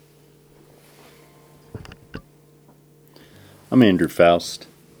I'm Andrew Faust.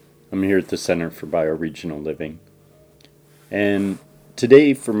 I'm here at the Center for Bioregional Living. And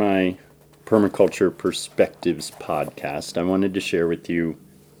today, for my Permaculture Perspectives podcast, I wanted to share with you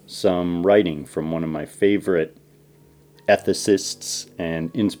some writing from one of my favorite ethicists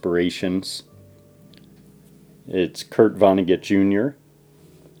and inspirations. It's Kurt Vonnegut Jr.,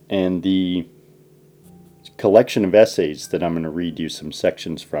 and the collection of essays that I'm going to read you some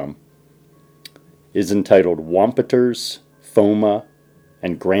sections from is entitled Wampeters, Foma,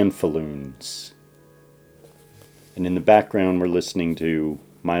 and Granfalloons. And in the background, we're listening to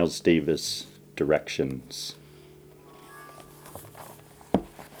Miles Davis' Directions.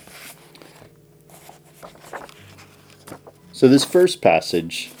 So this first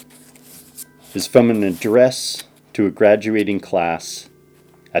passage is from an address to a graduating class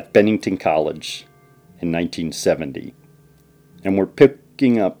at Bennington College in 1970. And we're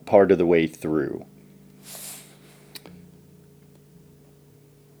picking up part of the way through.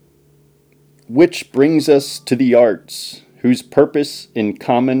 Which brings us to the arts, whose purpose, in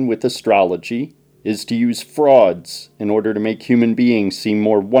common with astrology, is to use frauds in order to make human beings seem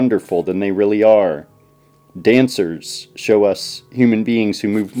more wonderful than they really are. Dancers show us human beings who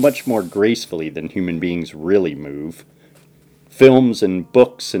move much more gracefully than human beings really move. Films and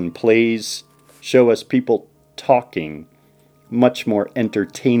books and plays show us people talking much more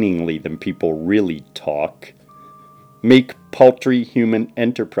entertainingly than people really talk. Make paltry human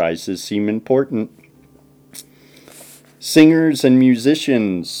enterprises seem important. Singers and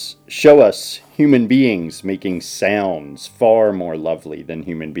musicians show us human beings making sounds far more lovely than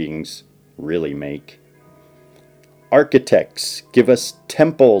human beings really make. Architects give us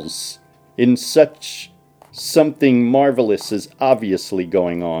temples in such something marvelous is obviously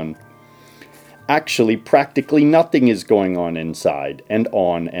going on. Actually, practically nothing is going on inside, and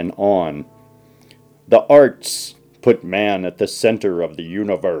on and on. The arts put man at the center of the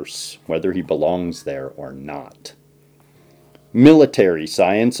universe, whether he belongs there or not. Military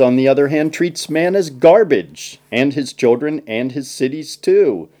science, on the other hand, treats man as garbage, and his children and his cities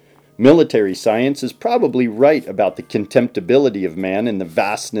too. Military science is probably right about the contemptibility of man in the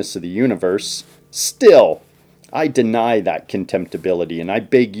vastness of the universe. Still, I deny that contemptibility, and I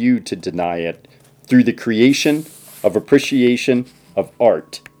beg you to deny it through the creation of appreciation of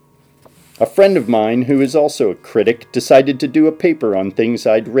art. A friend of mine, who is also a critic, decided to do a paper on things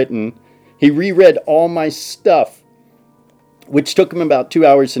I'd written. He reread all my stuff, which took him about 2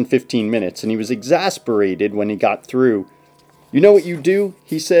 hours and 15 minutes, and he was exasperated when he got through. "You know what you do?"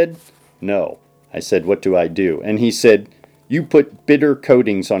 he said. "No." I said, "What do I do?" And he said, "You put bitter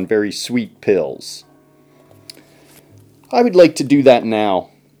coatings on very sweet pills." I would like to do that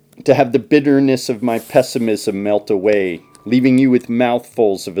now, to have the bitterness of my pessimism melt away, leaving you with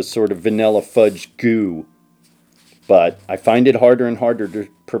mouthfuls of a sort of vanilla fudge goo. But I find it harder and harder to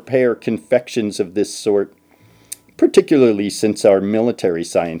prepare confections of this sort, particularly since our military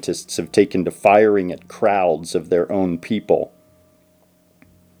scientists have taken to firing at crowds of their own people.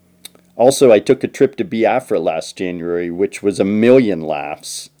 Also, I took a trip to Biafra last January, which was a million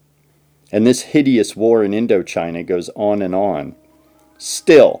laughs. And this hideous war in Indochina goes on and on.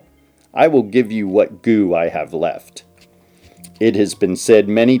 Still, I will give you what goo I have left. It has been said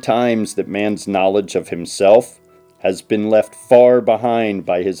many times that man's knowledge of himself has been left far behind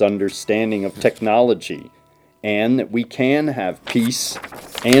by his understanding of technology, and that we can have peace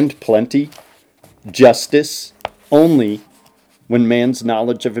and plenty, justice, only when man's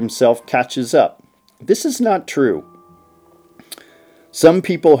knowledge of himself catches up. This is not true. Some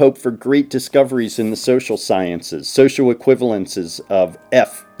people hope for great discoveries in the social sciences, social equivalences of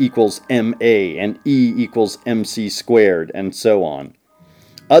F equals MA and E equals MC squared, and so on.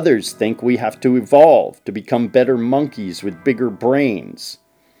 Others think we have to evolve to become better monkeys with bigger brains.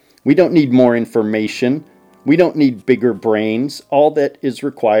 We don't need more information. We don't need bigger brains. All that is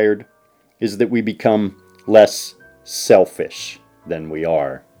required is that we become less selfish than we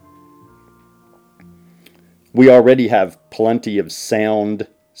are. We already have plenty of sound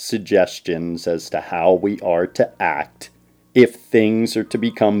suggestions as to how we are to act if things are to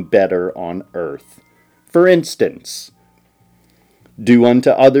become better on earth. For instance, do unto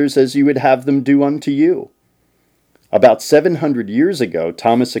others as you would have them do unto you. About 700 years ago,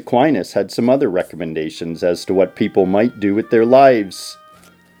 Thomas Aquinas had some other recommendations as to what people might do with their lives.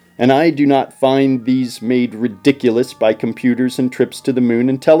 And I do not find these made ridiculous by computers and trips to the moon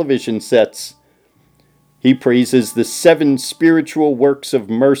and television sets. He praises the 7 spiritual works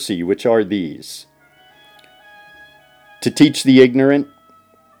of mercy, which are these: to teach the ignorant,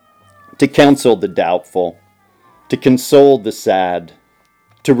 to counsel the doubtful, to console the sad,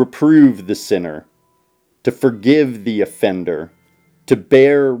 to reprove the sinner, to forgive the offender, to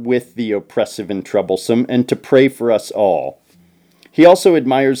bear with the oppressive and troublesome, and to pray for us all. He also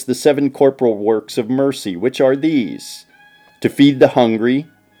admires the 7 corporal works of mercy, which are these: to feed the hungry,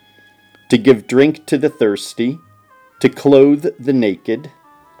 to give drink to the thirsty, to clothe the naked,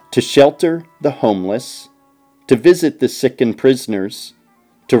 to shelter the homeless, to visit the sick and prisoners,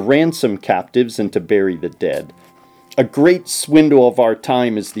 to ransom captives, and to bury the dead. A great swindle of our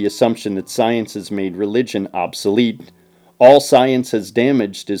time is the assumption that science has made religion obsolete. All science has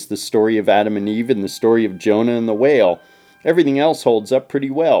damaged is the story of Adam and Eve and the story of Jonah and the whale. Everything else holds up pretty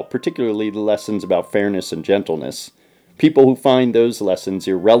well, particularly the lessons about fairness and gentleness. People who find those lessons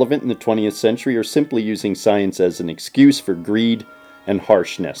irrelevant in the 20th century are simply using science as an excuse for greed and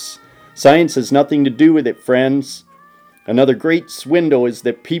harshness. Science has nothing to do with it, friends. Another great swindle is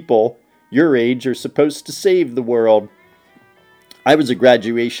that people your age are supposed to save the world. I was a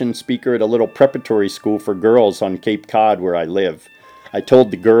graduation speaker at a little preparatory school for girls on Cape Cod where I live. I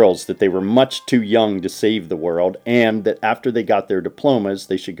told the girls that they were much too young to save the world and that after they got their diplomas,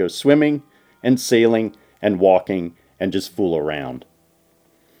 they should go swimming and sailing and walking and just fool around.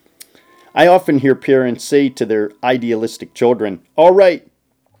 I often hear parents say to their idealistic children, "All right,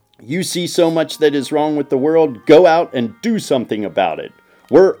 you see so much that is wrong with the world, go out and do something about it.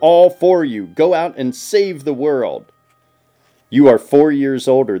 We're all for you. Go out and save the world." You are 4 years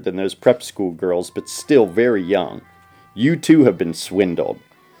older than those prep school girls, but still very young. You too have been swindled.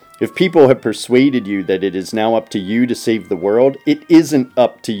 If people have persuaded you that it is now up to you to save the world, it isn't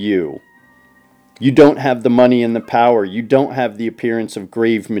up to you. You don't have the money and the power. You don't have the appearance of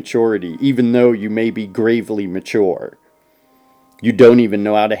grave maturity, even though you may be gravely mature. You don't even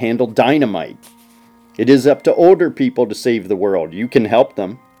know how to handle dynamite. It is up to older people to save the world. You can help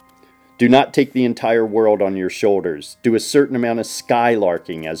them. Do not take the entire world on your shoulders. Do a certain amount of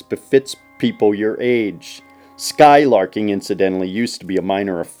skylarking as befits people your age. Skylarking, incidentally, used to be a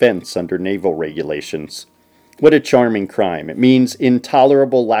minor offense under naval regulations. What a charming crime. It means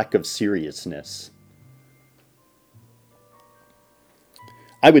intolerable lack of seriousness.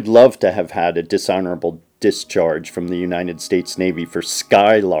 I would love to have had a dishonorable discharge from the United States Navy for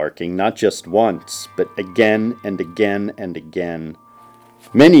skylarking, not just once, but again and again and again.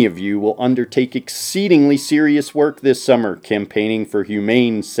 Many of you will undertake exceedingly serious work this summer, campaigning for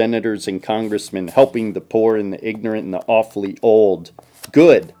humane senators and congressmen, helping the poor and the ignorant and the awfully old.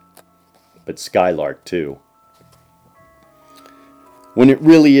 Good, but skylark too. When it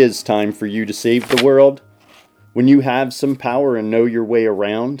really is time for you to save the world, when you have some power and know your way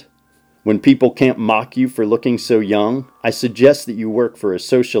around, when people can't mock you for looking so young, I suggest that you work for a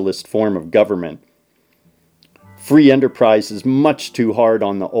socialist form of government. Free enterprise is much too hard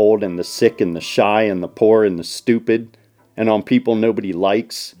on the old and the sick and the shy and the poor and the stupid, and on people nobody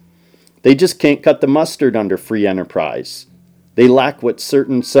likes. They just can't cut the mustard under free enterprise. They lack what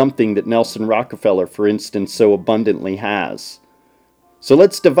certain something that Nelson Rockefeller, for instance, so abundantly has. So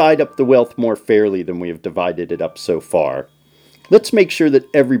let's divide up the wealth more fairly than we have divided it up so far. Let's make sure that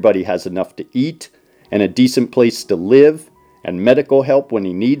everybody has enough to eat and a decent place to live and medical help when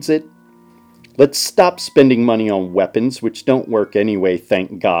he needs it. Let's stop spending money on weapons which don't work anyway,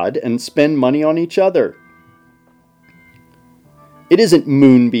 thank God, and spend money on each other. It isn't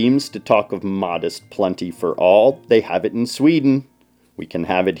moonbeams to talk of modest plenty for all. They have it in Sweden. We can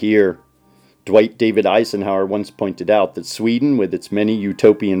have it here. Dwight David Eisenhower once pointed out that Sweden, with its many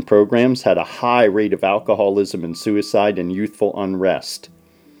utopian programs, had a high rate of alcoholism and suicide and youthful unrest.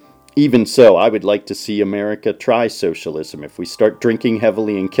 Even so, I would like to see America try socialism. If we start drinking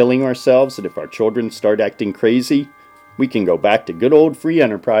heavily and killing ourselves, and if our children start acting crazy, we can go back to good old free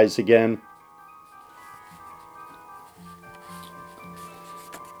enterprise again.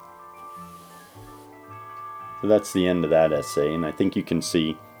 So that's the end of that essay, and I think you can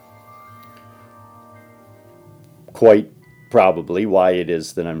see quite probably why it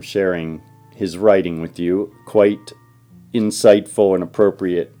is that I'm sharing his writing with you. Quite insightful and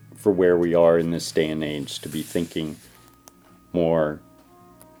appropriate for where we are in this day and age to be thinking more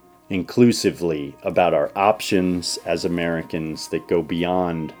inclusively about our options as Americans that go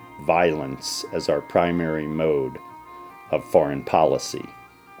beyond violence as our primary mode of foreign policy.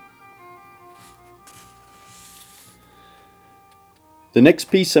 The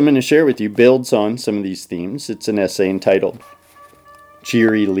next piece I'm going to share with you builds on some of these themes. It's an essay entitled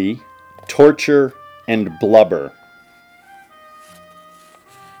cheerily, Torture and Blubber.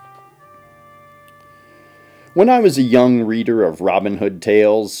 When I was a young reader of Robin Hood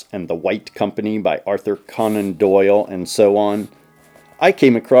tales and The White Company by Arthur Conan Doyle and so on, I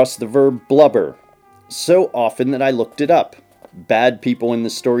came across the verb blubber so often that I looked it up. bad people in the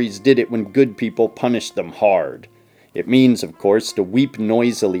stories did it when good people punished them hard. It means, of course, to weep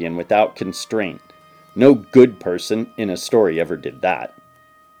noisily and without constraint. No good person in a story ever did that.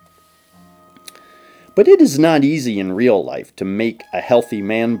 But it is not easy in real life to make a healthy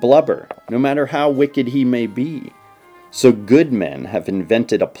man blubber, no matter how wicked he may be. So good men have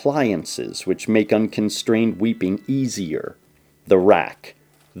invented appliances which make unconstrained weeping easier. The rack,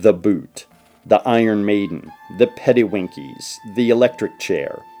 the boot, the Iron Maiden, the Pettywinkies, the electric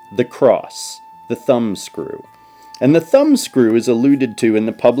chair, the cross, the thumbscrew. And the thumbscrew is alluded to in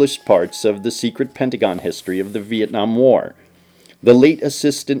the published parts of the secret Pentagon history of the Vietnam War. The late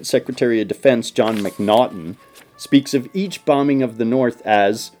Assistant Secretary of Defense John McNaughton speaks of each bombing of the North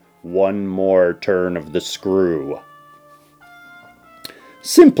as one more turn of the screw.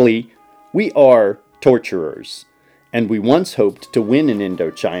 Simply, we are torturers, and we once hoped to win in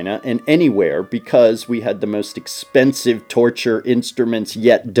Indochina and anywhere because we had the most expensive torture instruments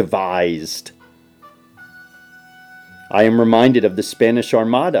yet devised. I am reminded of the Spanish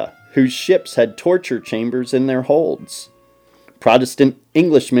Armada, whose ships had torture chambers in their holds. Protestant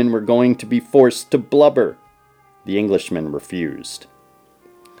Englishmen were going to be forced to blubber. The Englishmen refused.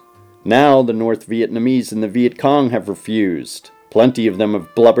 Now the North Vietnamese and the Viet Cong have refused. Plenty of them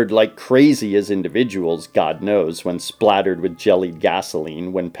have blubbered like crazy as individuals, God knows, when splattered with jellied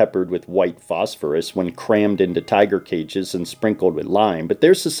gasoline, when peppered with white phosphorus, when crammed into tiger cages and sprinkled with lime. But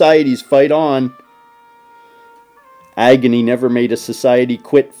their societies fight on. Agony never made a society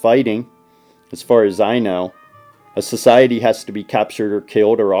quit fighting, as far as I know. A society has to be captured or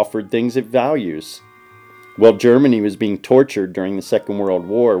killed or offered things it values. Well, Germany was being tortured during the Second World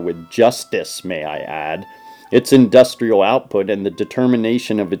War with justice, may I add. Its industrial output and the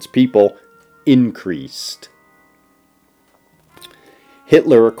determination of its people increased.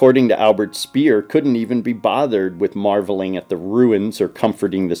 Hitler, according to Albert Speer, couldn't even be bothered with marveling at the ruins or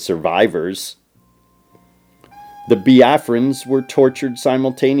comforting the survivors. The Biafrans were tortured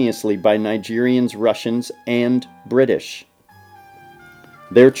simultaneously by Nigerians, Russians, and British.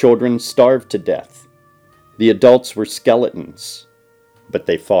 Their children starved to death. The adults were skeletons, but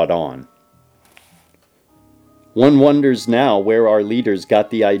they fought on. One wonders now where our leaders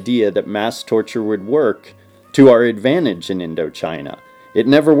got the idea that mass torture would work to our advantage in Indochina. It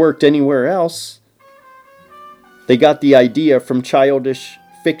never worked anywhere else. They got the idea from childish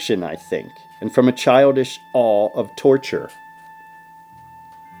fiction, I think, and from a childish awe of torture.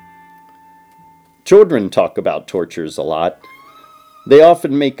 Children talk about tortures a lot. They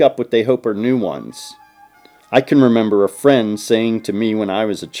often make up what they hope are new ones. I can remember a friend saying to me when I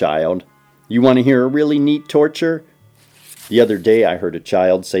was a child, "You want to hear a really neat torture?" The other day I heard a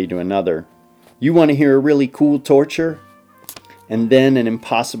child say to another, "You want to hear a really cool torture?" And then an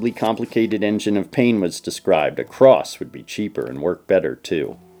impossibly complicated engine of pain was described. A cross would be cheaper and work better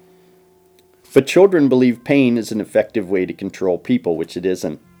too. But children believe pain is an effective way to control people, which it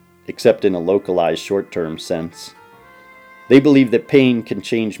isn't, except in a localized short-term sense. They believe that pain can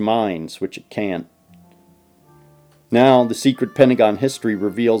change minds, which it can't. Now, the secret Pentagon history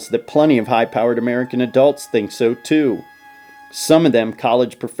reveals that plenty of high-powered American adults think so too. Some of them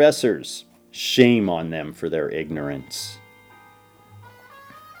college professors. Shame on them for their ignorance.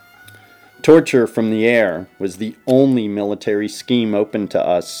 Torture from the air was the only military scheme open to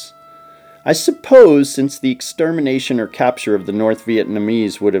us. I suppose since the extermination or capture of the North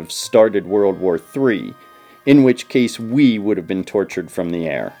Vietnamese would have started World War III, in which case we would have been tortured from the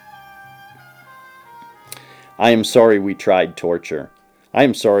air. I am sorry we tried torture. I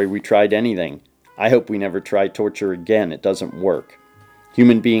am sorry we tried anything. I hope we never try torture again. It doesn't work.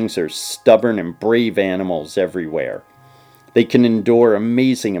 Human beings are stubborn and brave animals everywhere. They can endure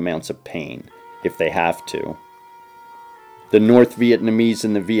amazing amounts of pain if they have to. The North Vietnamese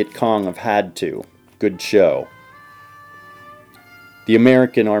and the Viet Cong have had to. Good show. The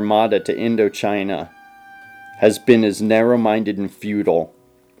American Armada to Indochina has been as narrow-minded and futile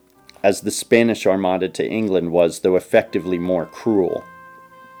as the Spanish Armada to England was, though effectively more cruel.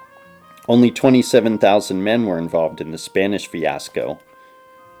 Only 27,000 men were involved in the Spanish fiasco.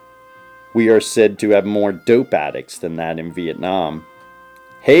 We are said to have more dope addicts than that in Vietnam.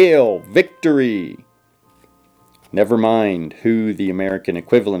 Hail! Victory! Never mind who the American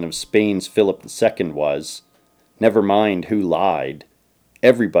equivalent of Spain's Philip II was. Never mind who lied.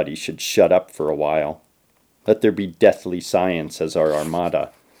 Everybody should shut up for a while. Let there be deathly science as our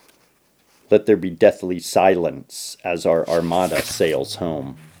armada. Let there be deathly silence as our armada sails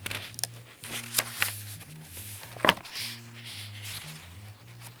home.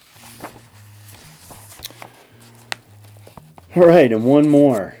 All right, and one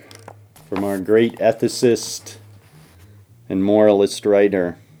more from our great ethicist and moralist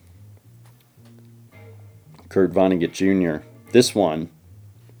writer Kurt Vonnegut Jr. This one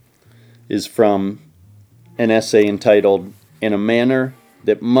is from an essay entitled In a Manner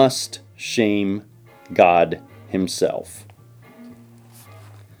That Must Shame God Himself.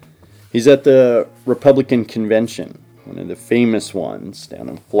 He's at the Republican convention, one of the famous ones down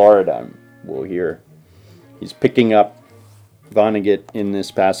in Florida. We'll hear he's picking up Vonnegut in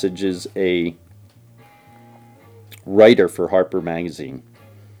this passage is a writer for Harper Magazine.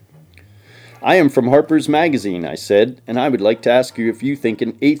 I am from Harper's Magazine, I said, and I would like to ask you if you think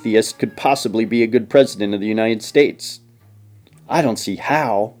an atheist could possibly be a good president of the United States. I don't see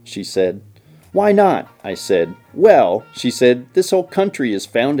how, she said. Why not? I said. Well, she said, this whole country is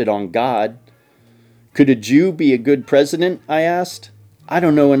founded on God. Could a Jew be a good president? I asked. I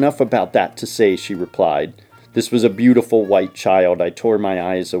don't know enough about that to say, she replied. This was a beautiful white child. I tore my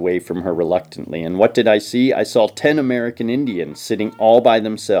eyes away from her reluctantly, and what did I see? I saw 10 American Indians sitting all by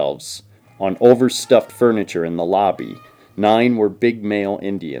themselves on overstuffed furniture in the lobby. 9 were big male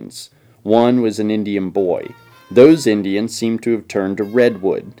Indians. 1 was an Indian boy. Those Indians seemed to have turned to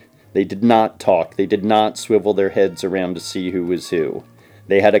redwood. They did not talk. They did not swivel their heads around to see who was who.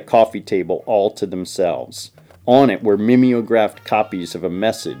 They had a coffee table all to themselves. On it were mimeographed copies of a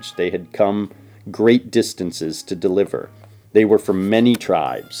message they had come great distances to deliver. They were from many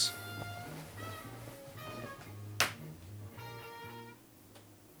tribes.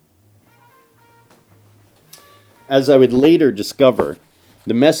 As I would later discover,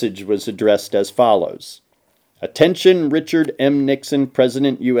 the message was addressed as follows. Attention, Richard M. Nixon,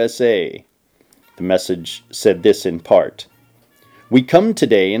 President USA. The message said this in part. We come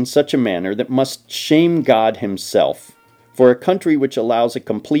today in such a manner that must shame God Himself. For a country which allows a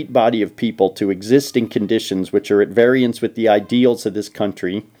complete body of people to exist in conditions which are at variance with the ideals of this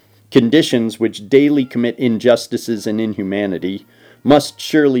country, conditions which daily commit injustices and inhumanity, must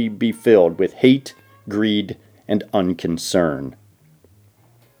surely be filled with hate, greed, and unconcern.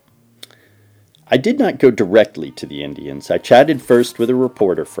 I did not go directly to the Indians. I chatted first with a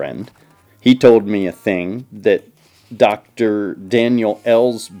reporter friend. He told me a thing that Dr. Daniel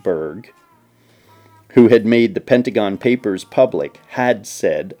Ellsberg, who had made the Pentagon Papers public, had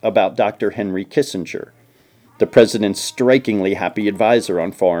said about Dr. Henry Kissinger, the president's strikingly happy advisor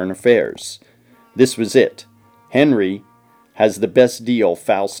on foreign affairs. This was it. Henry has the best deal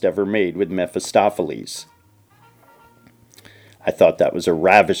Faust ever made with Mephistopheles. I thought that was a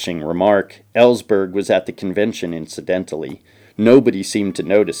ravishing remark. Ellsberg was at the convention, incidentally. Nobody seemed to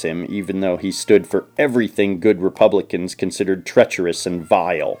notice him, even though he stood for everything good Republicans considered treacherous and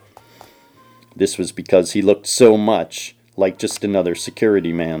vile. This was because he looked so much like just another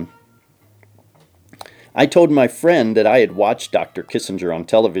security man. I told my friend that I had watched Dr. Kissinger on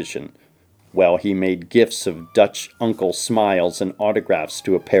television. Well, he made gifts of Dutch uncle smiles and autographs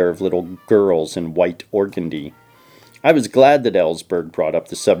to a pair of little girls in white organdy. I was glad that Ellsberg brought up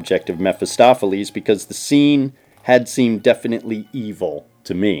the subject of Mephistopheles because the scene had seemed definitely evil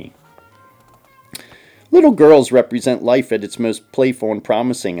to me. Little girls represent life at its most playful and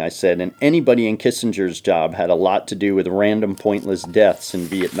promising, I said, and anybody in Kissinger's job had a lot to do with random pointless deaths in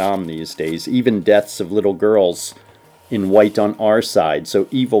Vietnam these days, even deaths of little girls in white on our side, so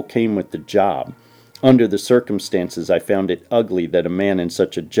evil came with the job. Under the circumstances, I found it ugly that a man in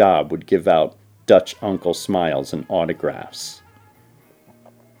such a job would give out Dutch uncle smiles and autographs.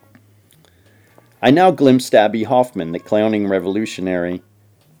 I now glimpsed Abbie Hoffman, the clowning revolutionary.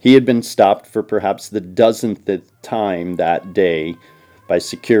 He had been stopped for perhaps the dozenth time that day by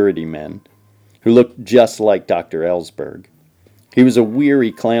security men, who looked just like Dr. Ellsberg. He was a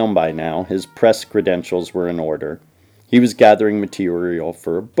weary clown by now. His press credentials were in order. He was gathering material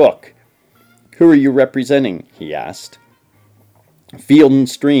for a book. Who are you representing? He asked. Field and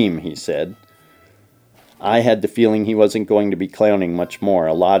Stream, he said. I had the feeling he wasn't going to be clowning much more.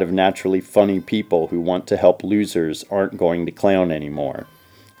 A lot of naturally funny people who want to help losers aren't going to clown anymore.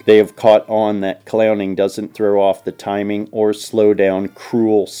 They have caught on that clowning doesn't throw off the timing or slow down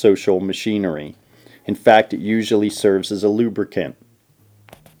cruel social machinery. In fact, it usually serves as a lubricant.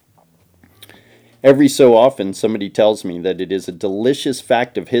 Every so often, somebody tells me that it is a delicious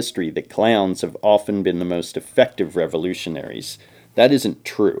fact of history that clowns have often been the most effective revolutionaries. That isn't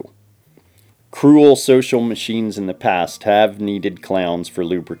true. Cruel social machines in the past have needed clowns for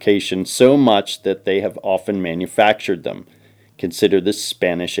lubrication so much that they have often manufactured them. Consider the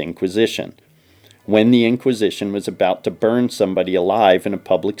Spanish Inquisition. When the Inquisition was about to burn somebody alive in a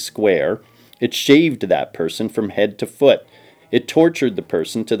public square, it shaved that person from head to foot. It tortured the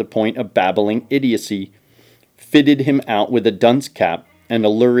person to the point of babbling idiocy, fitted him out with a dunce cap and a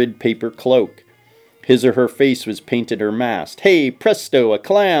lurid paper cloak. His or her face was painted or masked. Hey, presto, a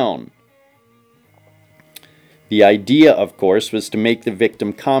clown! The idea, of course, was to make the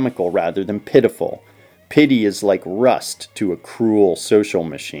victim comical rather than pitiful. Pity is like rust to a cruel social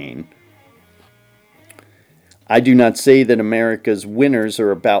machine. I do not say that America's winners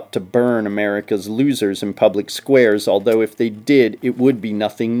are about to burn America's losers in public squares, although if they did, it would be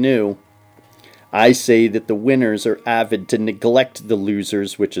nothing new. I say that the winners are avid to neglect the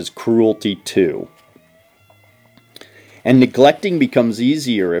losers, which is cruelty too. And neglecting becomes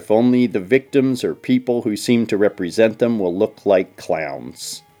easier if only the victims or people who seem to represent them will look like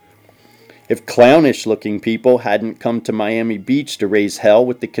clowns. If clownish-looking people hadn't come to Miami Beach to raise hell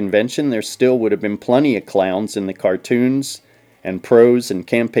with the convention, there still would have been plenty of clowns in the cartoons and prose and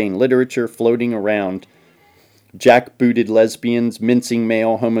campaign literature floating around. Jackbooted lesbians, mincing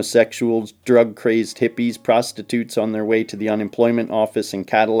male homosexuals, drug-crazed hippies, prostitutes on their way to the unemployment office in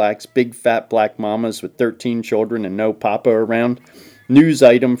Cadillacs, big fat black mamas with 13 children and no papa around. News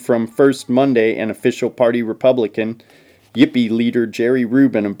item from First Monday, an official party Republican. Yippie leader Jerry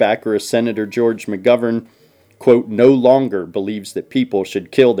Rubin and backer of Senator George McGovern, quote, no longer believes that people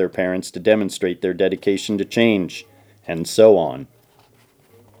should kill their parents to demonstrate their dedication to change, and so on.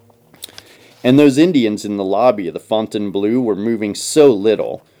 And those Indians in the lobby of the Fontainebleau were moving so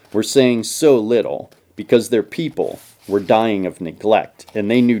little, were saying so little, because their people were dying of neglect, and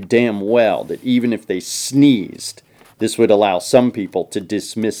they knew damn well that even if they sneezed, this would allow some people to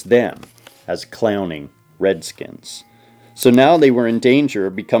dismiss them as clowning redskins. So now they were in danger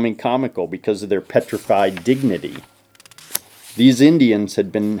of becoming comical because of their petrified dignity. These Indians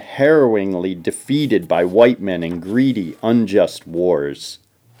had been harrowingly defeated by white men in greedy, unjust wars.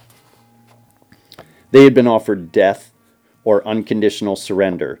 They had been offered death or unconditional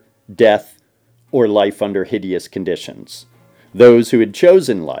surrender, death or life under hideous conditions. Those who had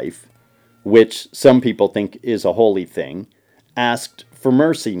chosen life, which some people think is a holy thing, asked for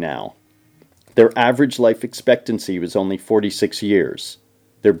mercy now. Their average life expectancy was only 46 years.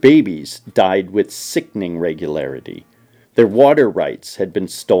 Their babies died with sickening regularity. Their water rights had been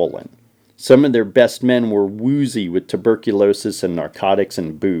stolen. Some of their best men were woozy with tuberculosis and narcotics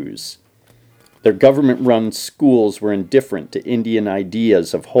and booze. Their government-run schools were indifferent to Indian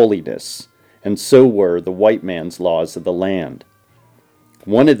ideas of holiness, and so were the white man's laws of the land.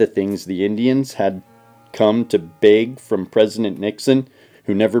 One of the things the Indians had come to beg from President Nixon,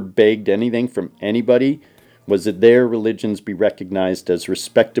 who never begged anything from anybody, was that their religions be recognized as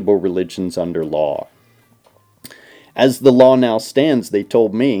respectable religions under law. As the law now stands, they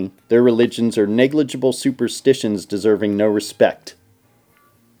told me, their religions are negligible superstitions deserving no respect.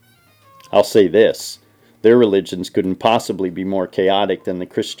 I'll say this, their religions couldn't possibly be more chaotic than the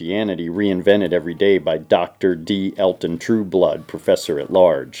Christianity reinvented every day by Dr. D. Elton Trueblood, professor at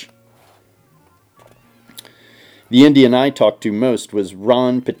large. The Indian I talked to most was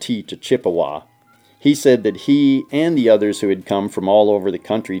Ron Petit, a Chippewa. He said that he and the others who had come from all over the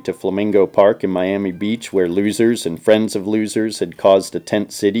country to Flamingo Park in Miami Beach, where losers and friends of losers had caused a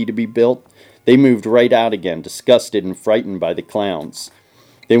tent city to be built, they moved right out again, disgusted and frightened by the clowns.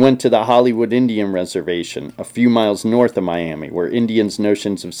 They went to the Hollywood Indian Reservation, a few miles north of Miami, where Indians'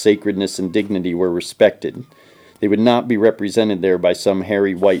 notions of sacredness and dignity were respected. They would not be represented there by some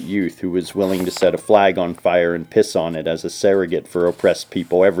hairy white youth who was willing to set a flag on fire and piss on it as a surrogate for oppressed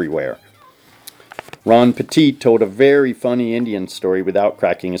people everywhere. Ron Petit told a very funny Indian story without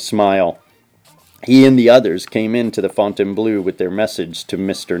cracking a smile. He and the others came into the Fontainebleau with their message to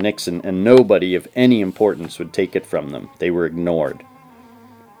Mr. Nixon, and nobody of any importance would take it from them. They were ignored.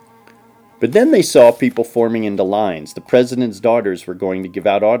 But then they saw people forming into lines. The president's daughters were going to give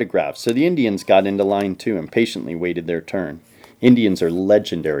out autographs, so the Indians got into line too and patiently waited their turn. Indians are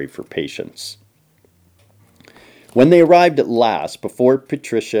legendary for patience. When they arrived at last, before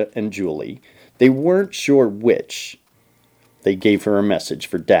Patricia and Julie, they weren't sure which. They gave her a message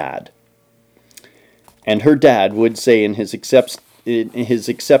for Dad. And her dad would say in his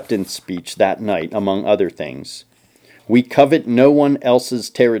acceptance speech that night, among other things, "We covet no one else's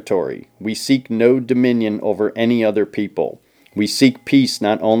territory. We seek no dominion over any other people. We seek peace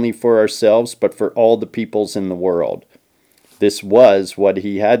not only for ourselves, but for all the peoples in the world." This was what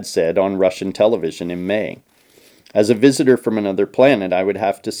he had said on Russian television in May. As a visitor from another planet, I would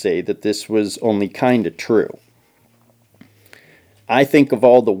have to say that this was only kind of true. I think of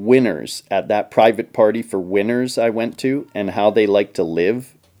all the winners at that private party for winners I went to and how they like to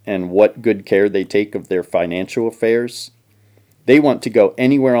live and what good care they take of their financial affairs. They want to go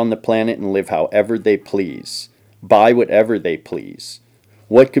anywhere on the planet and live however they please, buy whatever they please.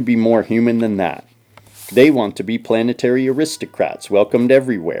 What could be more human than that? They want to be planetary aristocrats, welcomed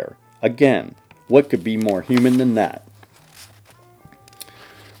everywhere. Again, What could be more human than that?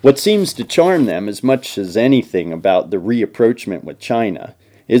 What seems to charm them as much as anything about the reapproachment with China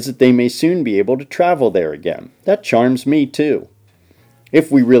is that they may soon be able to travel there again. That charms me too.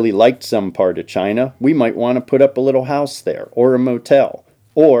 If we really liked some part of China, we might want to put up a little house there, or a motel,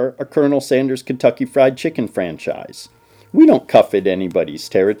 or a Colonel Sanders Kentucky Fried Chicken franchise. We don't covet anybody's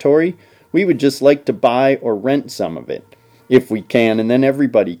territory. We would just like to buy or rent some of it, if we can, and then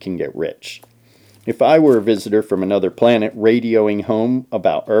everybody can get rich. If I were a visitor from another planet radioing home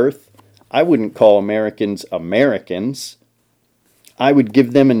about Earth, I wouldn't call Americans Americans. I would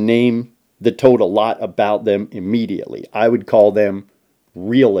give them a name that told a lot about them immediately. I would call them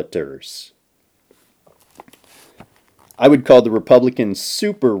realtors. I would call the Republicans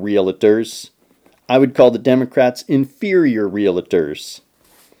super realtors. I would call the Democrats inferior realtors.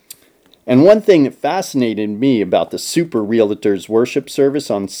 And one thing that fascinated me about the Super Realtors worship service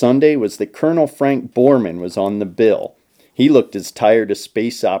on Sunday was that Colonel Frank Borman was on the bill. He looked as tired of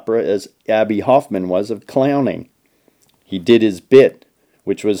space opera as Abbie Hoffman was of clowning. He did his bit,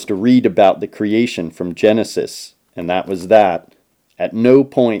 which was to read about the creation from Genesis, and that was that. At no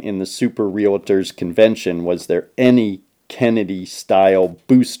point in the Super Realtors convention was there any Kennedy-style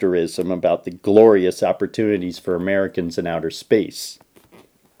boosterism about the glorious opportunities for Americans in outer space.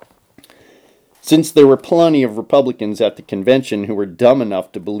 Since there were plenty of Republicans at the convention who were dumb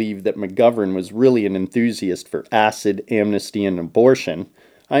enough to believe that McGovern was really an enthusiast for acid, amnesty, and abortion,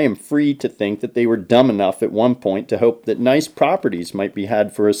 I am free to think that they were dumb enough at one point to hope that nice properties might be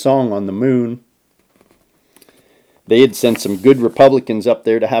had for a song on the moon. They had sent some good Republicans up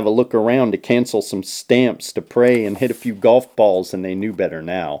there to have a look around, to cancel some stamps, to pray, and hit a few golf balls, and they knew better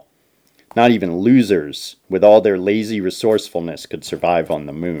now. Not even losers, with all their lazy resourcefulness, could survive on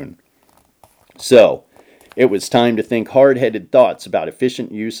the moon. So, it was time to think hard-headed thoughts about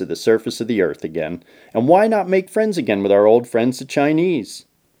efficient use of the surface of the earth again, and why not make friends again with our old friends the Chinese?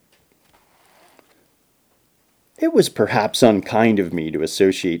 It was perhaps unkind of me to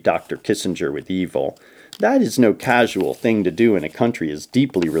associate Dr. Kissinger with evil. That is no casual thing to do in a country as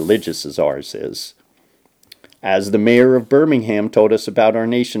deeply religious as ours is. As the mayor of Birmingham told us about our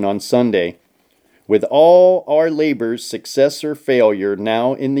nation on Sunday, with all our labors, success or failure,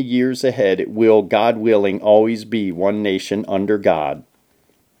 now in the years ahead, it will, God willing, always be one nation under God.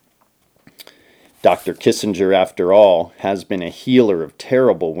 Dr. Kissinger, after all, has been a healer of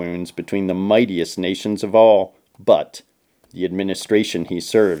terrible wounds between the mightiest nations of all, but the administration he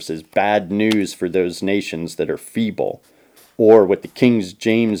serves is bad news for those nations that are feeble, or what the King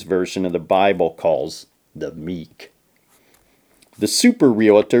James Version of the Bible calls the meek. The super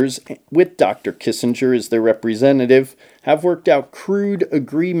realtors, with Dr. Kissinger as their representative, have worked out crude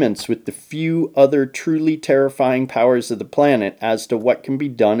agreements with the few other truly terrifying powers of the planet as to what can be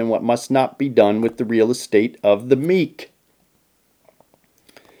done and what must not be done with the real estate of the meek.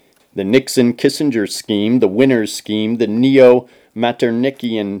 The Nixon-Kissinger scheme, the winner's scheme, the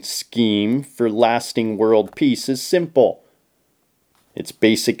neo-Metternichian scheme for lasting world peace is simple. Its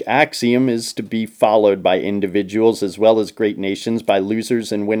basic axiom is to be followed by individuals as well as great nations, by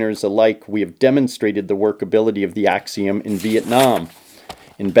losers and winners alike. We have demonstrated the workability of the axiom in Vietnam,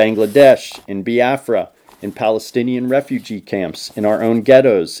 in Bangladesh, in Biafra, in Palestinian refugee camps, in our own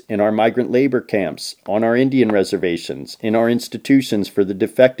ghettos, in our migrant labor camps, on our Indian reservations, in our institutions for the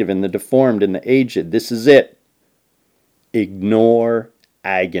defective and the deformed and the aged. This is it. Ignore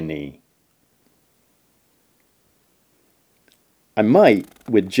agony. I might,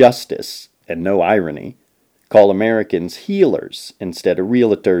 with justice and no irony, call Americans healers instead of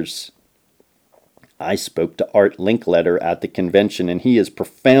realtors. I spoke to Art Linkletter at the convention, and he is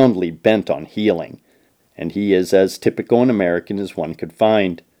profoundly bent on healing, and he is as typical an American as one could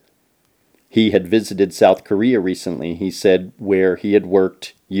find. He had visited South Korea recently, he said, where he had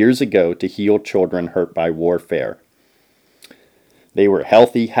worked years ago to heal children hurt by warfare. They were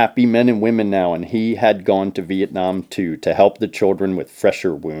healthy, happy men and women now, and he had gone to Vietnam too, to help the children with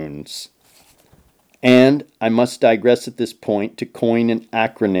fresher wounds. And I must digress at this point to coin an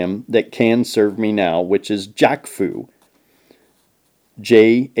acronym that can serve me now, which is JACFU.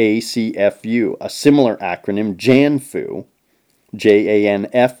 JACFU. A similar acronym, JANFU,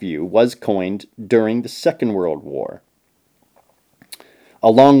 JANFU, was coined during the Second World War.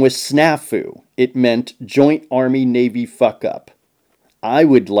 Along with SNAFU, it meant Joint Army-Navy Fuck-Up. I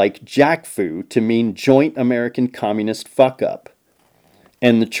would like JACFU to mean Joint American Communist Fuck-Up.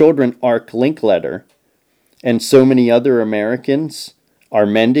 And the children Art Linkletter and so many other Americans are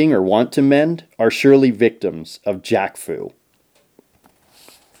mending or want to mend are surely victims of JACFU.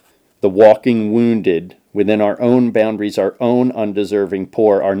 The walking wounded within our own boundaries, our own undeserving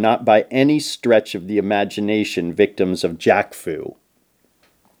poor, are not by any stretch of the imagination victims of jackfoo.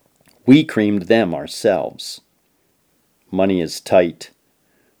 We creamed them ourselves. Money is tight.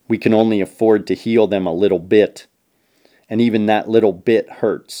 We can only afford to heal them a little bit, and even that little bit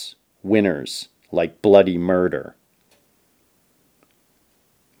hurts winners like bloody murder.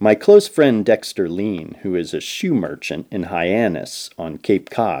 My close friend Dexter Lean, who is a shoe merchant in Hyannis on Cape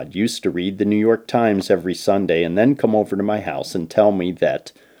Cod, used to read the New York Times every Sunday and then come over to my house and tell me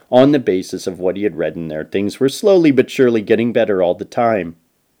that, on the basis of what he had read in there, things were slowly but surely getting better all the time.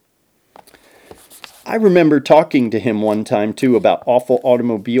 I remember talking to him one time, too, about awful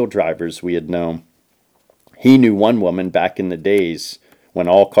automobile drivers we had known. He knew one woman back in the days when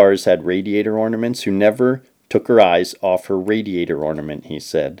all cars had radiator ornaments who never took her eyes off her radiator ornament, he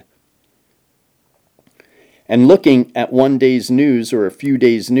said. And looking at one day's news or a few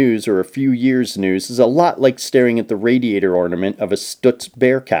days' news or a few years' news is a lot like staring at the radiator ornament of a Stutz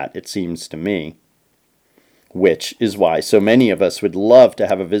Bearcat, it seems to me. Which is why so many of us would love to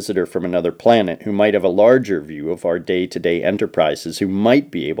have a visitor from another planet who might have a larger view of our day-to-day enterprises, who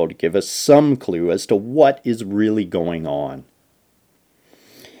might be able to give us some clue as to what is really going on.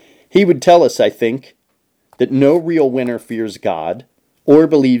 He would tell us, I think, that no real winner fears God or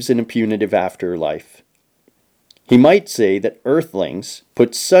believes in a punitive afterlife. He might say that earthlings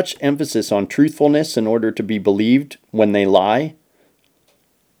put such emphasis on truthfulness in order to be believed when they lie.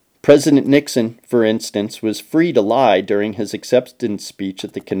 President Nixon, for instance, was free to lie during his acceptance speech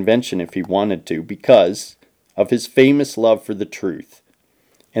at the convention if he wanted to, because of his famous love for the truth.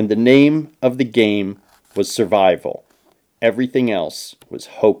 And the name of the game was survival. Everything else was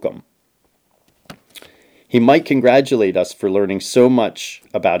hokum. He might congratulate us for learning so much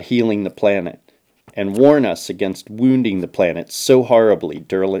about healing the planet and warn us against wounding the planet so horribly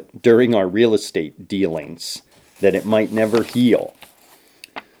during our real estate dealings that it might never heal.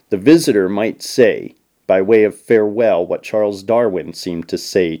 The visitor might say, by way of farewell, what Charles Darwin seemed to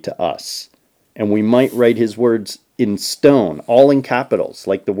say to us, and we might write his words in stone, all in capitals,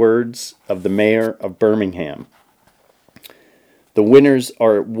 like the words of the mayor of Birmingham. The winners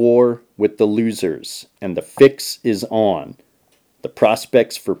are at war with the losers, and the fix is on. The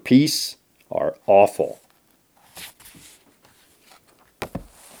prospects for peace are awful.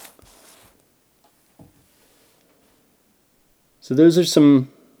 So those are some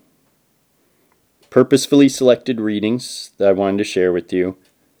purposefully selected readings that I wanted to share with you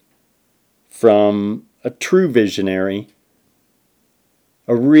from a true visionary,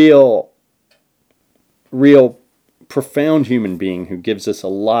 a real profound human being who gives us a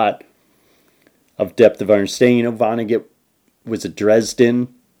lot of depth of understanding. You know, Vonnegut was at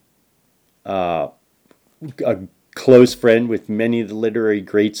Dresden, a close friend with many of the literary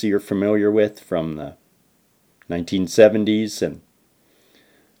greats that you're familiar with from the 1970s, and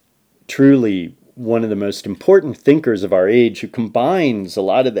truly one of the most important thinkers of our age, who combines a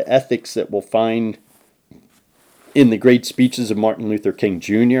lot of the ethics that we'll find in the great speeches of Martin Luther King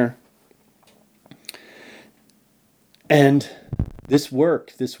Jr. And this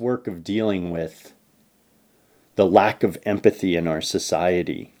work of dealing with the lack of empathy in our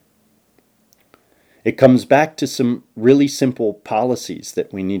society, it comes back to some really simple policies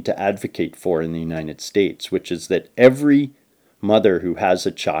that we need to advocate for in the United States, which is that every mother who has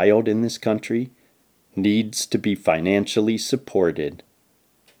a child in this country needs to be financially supported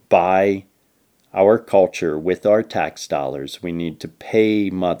by our culture with our tax dollars. We need to pay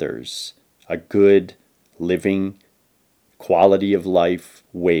mothers a good living, quality of life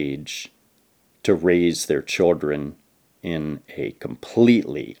wage to raise their children in a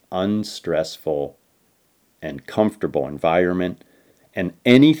completely unstressful and comfortable environment. And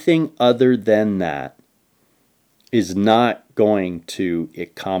anything other than that is not going to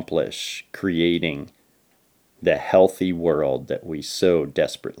accomplish creating the healthy world that we so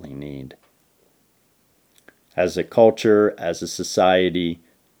desperately need. As a culture, as a society,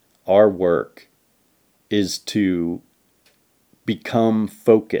 our work is to become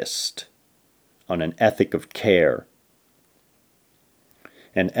focused on an ethic of care,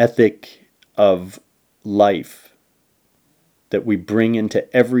 an ethic of life that we bring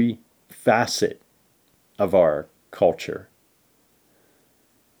into every facet of our culture.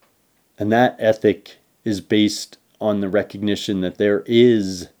 And that ethic is based on the recognition that there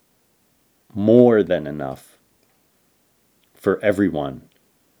is more than enough for everyone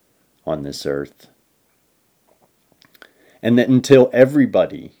on this earth. And that until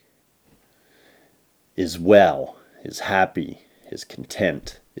everybody is well, is happy, is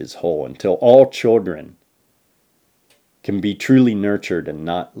content, is whole, until all children can be truly nurtured and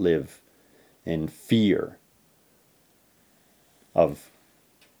not live in fear of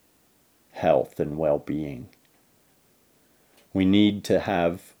health and well-being. We need to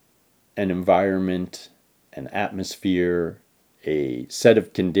have an environment, an atmosphere, a set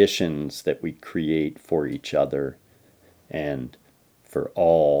of conditions that we create for each other and for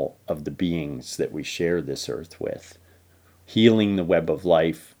all of the beings that we share this earth with. Healing the web of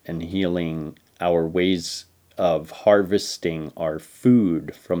life and healing our ways of harvesting our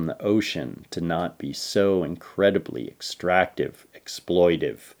food from the ocean to not be so incredibly extractive,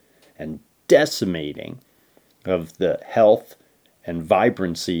 exploitive, and decimating of the health and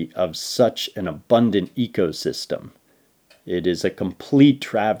vibrancy of such an abundant ecosystem. It is a complete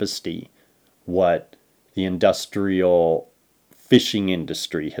travesty what the industrial fishing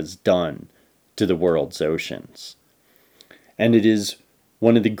industry has done to the world's oceans. And it is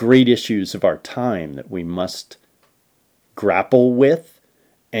one of the great issues of our time that we must grapple with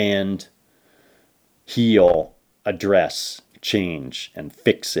and heal, address, change, and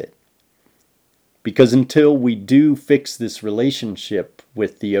fix it. Because until we do fix this relationship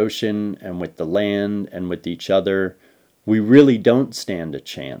with the ocean and with the land and with each other, we really don't stand a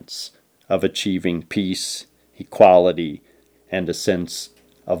chance of achieving peace, equality, and a sense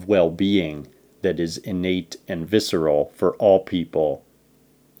of well-being that is innate and visceral for all people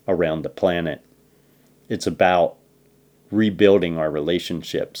around the planet. It's about rebuilding our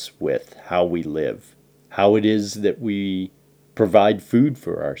relationships with how we live, how it is that we provide food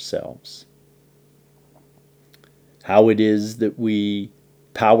for ourselves, how it is that we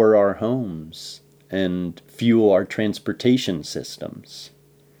power our homes and fuel our transportation systems.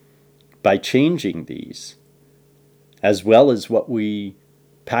 By changing these, as well as what we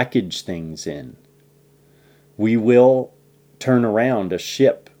package things in, we will turn around a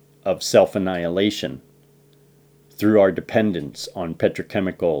ship of self-annihilation through our dependence on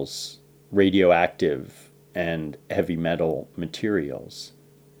petrochemicals, radioactive, and heavy metal materials.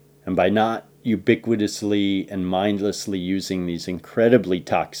 And by not ubiquitously and mindlessly using these incredibly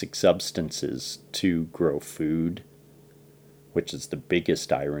toxic substances to grow food, which is the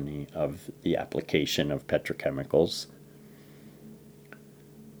biggest irony of the application of petrochemicals,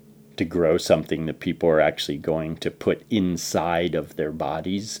 to grow something that people are actually going to put inside of their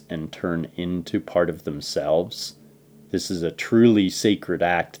bodies and turn into part of themselves. This is a truly sacred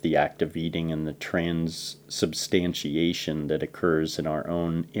act, the act of eating, and the transubstantiation that occurs in our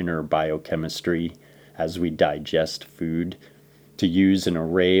own inner biochemistry as we digest food, to use an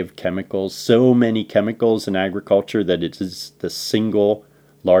array of chemicals, so many chemicals in agriculture that it is the single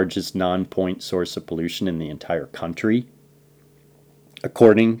largest non-point source of pollution in the entire country,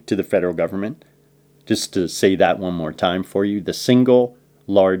 according to the federal government. Just to say that one more time for you, the single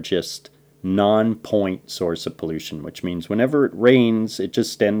largest non-point source of pollution, which means whenever it rains, it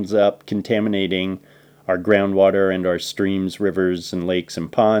just ends up contaminating our groundwater and our streams, rivers, and lakes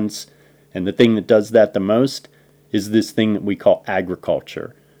and ponds. And the thing that does that the most is this thing that we call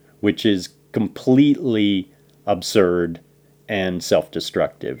agriculture, which is completely absurd and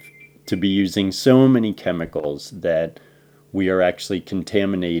self-destructive, to be using so many chemicals that we are actually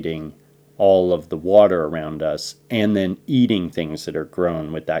contaminating all of the water around us, and then eating things that are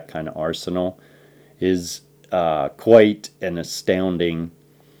grown with that kind of arsenal is quite an astounding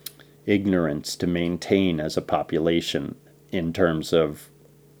ignorance to maintain as a population in terms of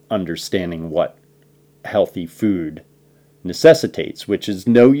understanding what healthy food necessitates, which is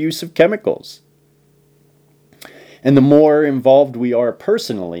no use of chemicals. And the more involved we are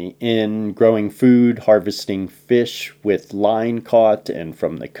personally in growing food, harvesting fish with line caught and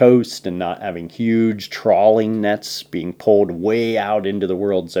from the coast, and not having huge trawling nets being pulled way out into the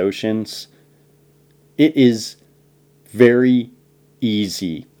world's oceans, it is very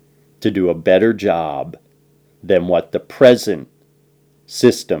easy to do a better job than what the present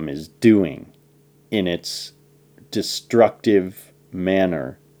system is doing in its destructive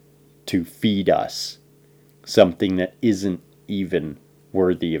manner to feed us something that isn't even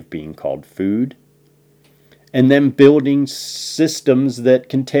worthy of being called food, and then building systems that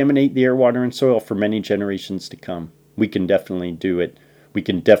contaminate the air, water, and soil for many generations to come. We can definitely do it. We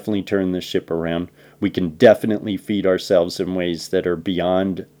can definitely turn this ship around. We can definitely feed ourselves in ways that are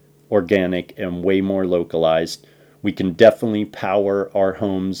beyond organic and way more localized. We can definitely power our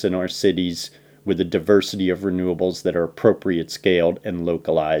homes and our cities with a diversity of renewables that are appropriate scaled and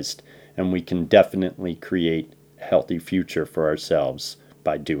localized. And we can definitely create a healthy future for ourselves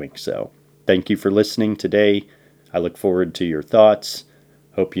by doing so. Thank you for listening today. I look forward to your thoughts.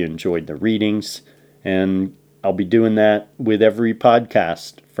 Hope you enjoyed the readings. And I'll be doing that with every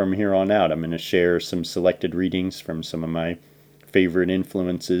podcast from here on out. I'm going to share some selected readings from some of my favorite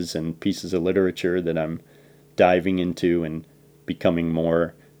influences and pieces of literature that I'm diving into and becoming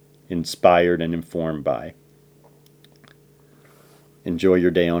more inspired and informed by. Enjoy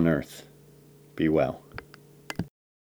your day on Earth. Be well.